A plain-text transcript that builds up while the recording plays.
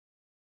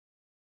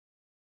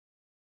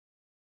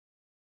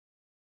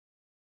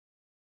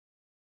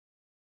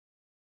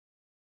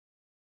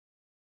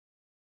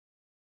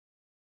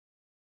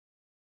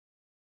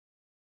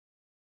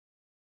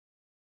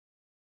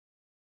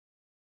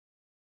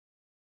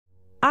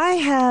I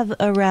have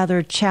a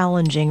rather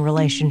challenging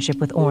relationship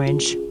with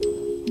orange.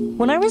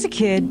 When I was a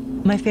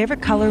kid, my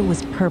favorite color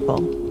was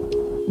purple.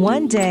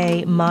 One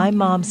day, my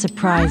mom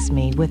surprised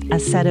me with a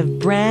set of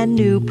brand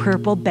new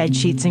purple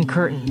bedsheets and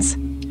curtains.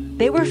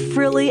 They were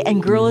frilly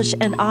and girlish,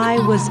 and I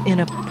was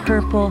in a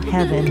purple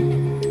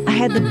heaven. I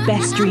had the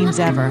best dreams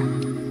ever.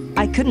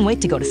 I couldn't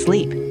wait to go to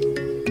sleep.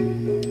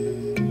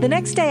 The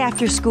next day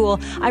after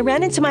school, I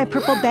ran into my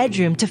purple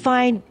bedroom to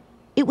find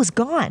it was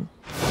gone.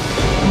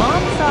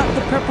 Mom thought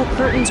the purple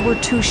curtains were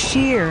too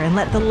sheer and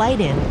let the light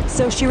in,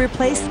 so she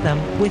replaced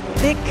them with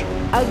thick,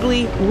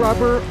 ugly,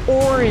 rubber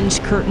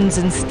orange curtains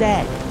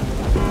instead.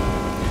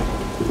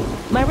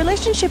 My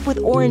relationship with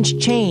orange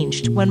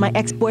changed when my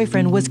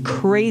ex-boyfriend was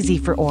crazy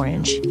for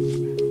orange.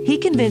 He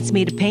convinced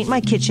me to paint my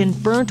kitchen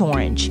burnt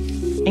orange,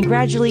 and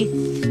gradually,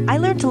 I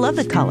learned to love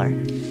the color.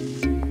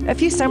 A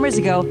few summers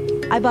ago,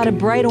 I bought a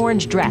bright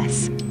orange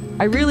dress.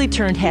 I really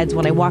turned heads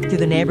when I walked through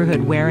the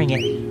neighborhood wearing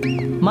it.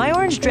 My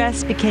orange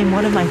dress became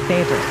one of my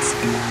favorites,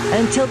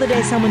 until the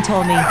day someone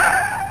told me,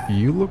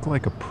 "You look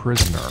like a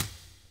prisoner."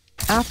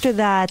 After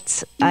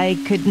that, I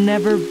could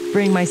never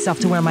bring myself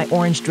to wear my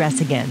orange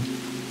dress again.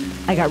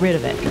 I got rid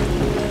of it.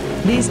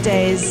 These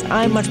days,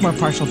 I'm much more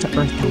partial to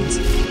earth tones.